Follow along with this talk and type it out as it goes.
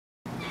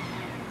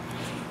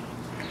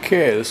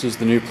Okay, this is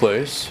the new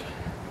place.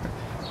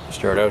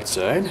 Start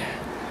outside.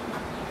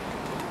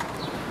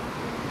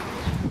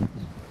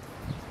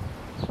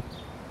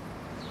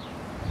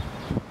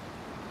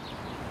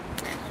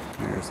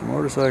 There's the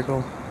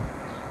motorcycle.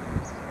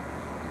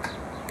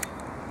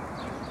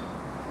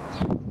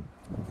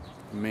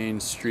 Main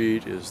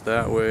street is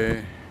that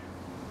way.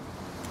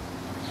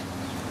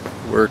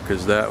 Work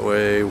is that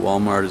way.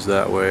 Walmart is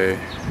that way.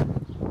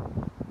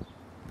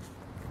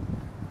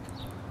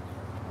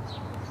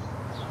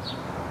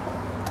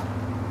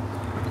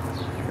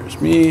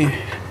 Here's me.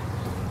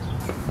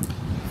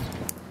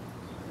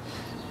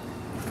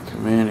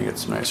 Come in and get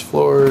some nice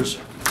floors.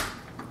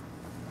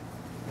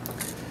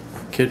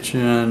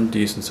 Kitchen,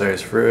 decent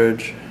sized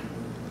fridge.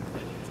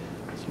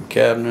 Some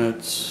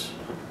cabinets.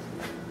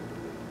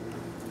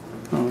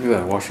 Oh, look at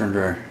that, washer and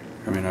dryer.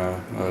 I mean,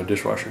 a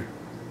dishwasher.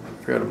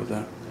 Forgot about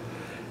that.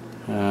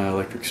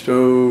 Electric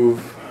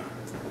stove.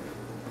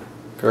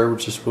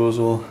 Garbage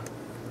disposal.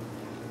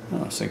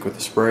 Oh, sink with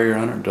the sprayer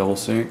on it, double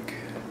sink.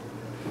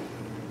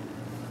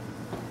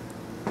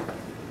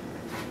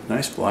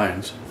 Nice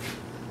blinds.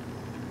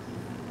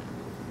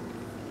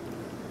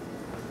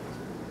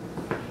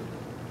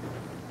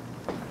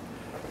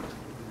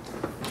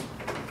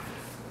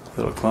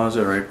 Little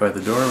closet right by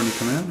the door when you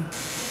come in.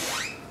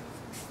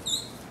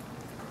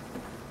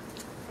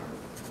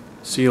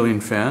 Ceiling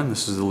fan,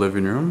 this is the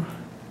living room.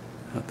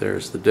 Out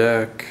there's the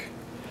deck.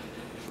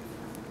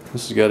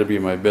 This has got to be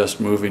my best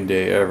moving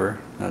day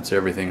ever. That's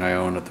everything I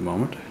own at the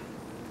moment.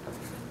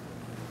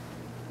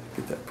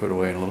 Get that put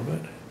away in a little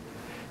bit.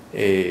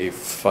 A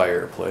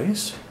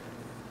fireplace.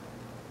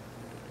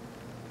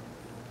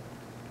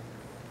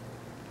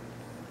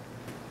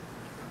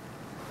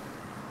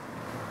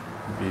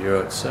 View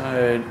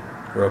outside.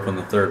 We're up on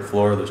the 3rd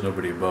floor, there's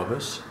nobody above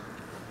us.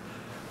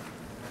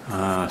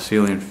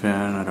 Ceiling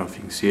fan, I don't know if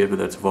you can see it, but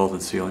that's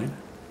vaulted ceiling.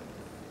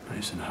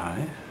 Nice and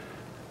high.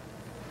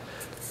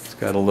 It's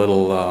got a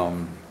little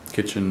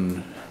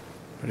kitchen,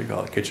 what do you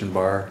call it, kitchen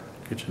bar,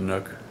 kitchen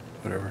nook,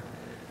 whatever.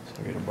 So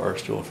I get a bar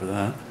stool for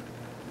that.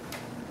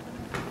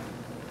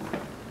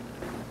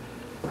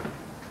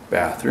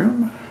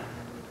 Bathroom.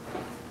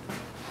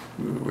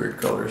 Ooh,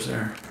 weird colors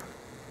there.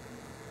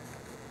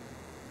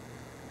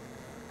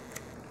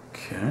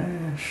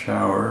 Okay,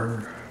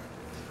 shower.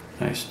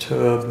 Nice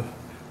tub.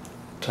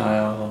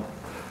 Tile.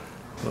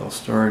 Little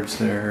storage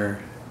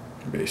there.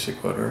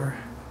 Basic whatever.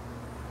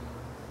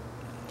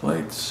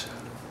 Lights.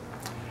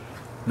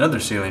 Another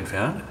ceiling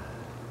fan.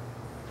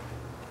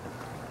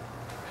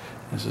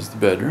 This is the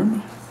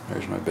bedroom.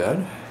 There's my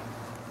bed.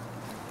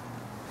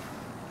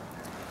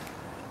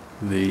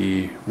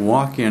 The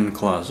walk-in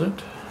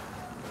closet.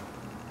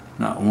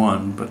 Not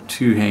one, but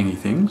 2 hangy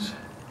things.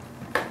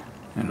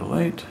 And a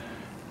light.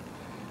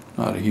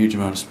 Not a huge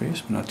amount of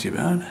space, but not too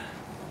bad.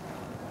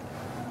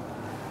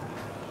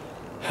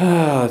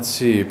 Let's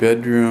see,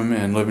 bedroom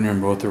and living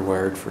room both are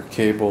wired for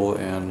cable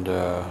and,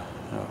 oh,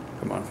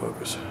 come on,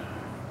 focus.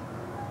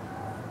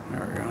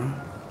 There we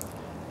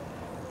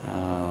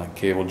go.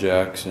 Cable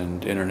jacks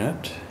and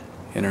internet.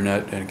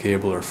 Internet and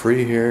cable are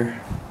free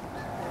here.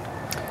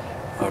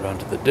 Out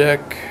onto the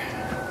deck.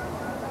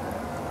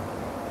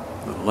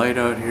 Little light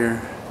out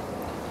here.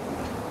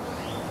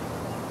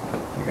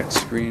 I got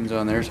screens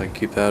on there so I can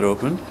keep that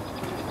open.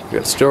 We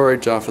got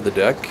storage off of the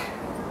deck.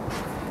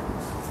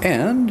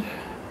 And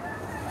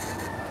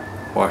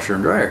washer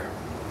and dryer.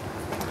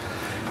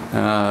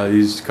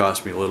 These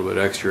cost me a little bit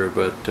extra,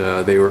 but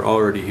they were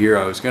already here.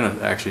 I was going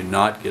to actually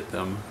not get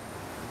them,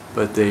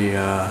 but they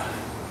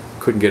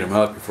couldn't get them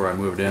out before I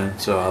moved in.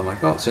 So I'm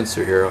like, well, since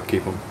they're here, I'll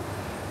keep them.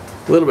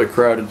 A little bit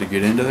crowded to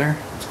get into there.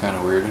 It's kind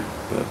of weird,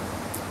 but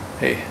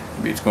hey,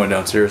 maybe it's going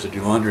downstairs to do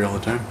laundry all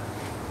the time.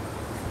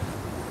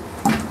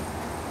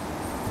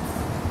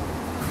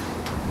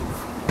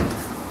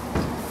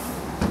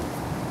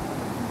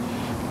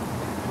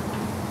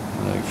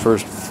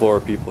 First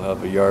floor people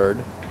have a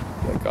yard.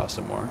 That costs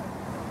them more.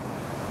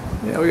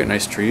 Yeah, we got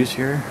nice trees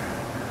here.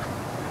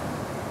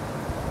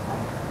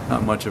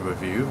 Not much of a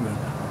view, but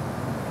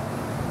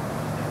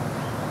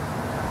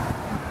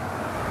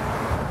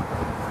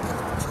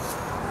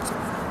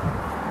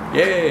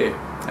yay!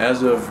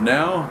 As of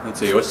now, let's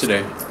see, what's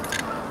today?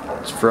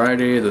 It's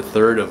Friday the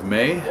 3rd of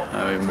May.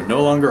 I'm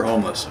no longer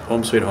homeless.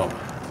 Home sweet home.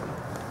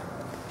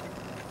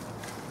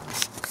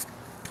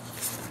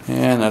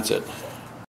 And that's it.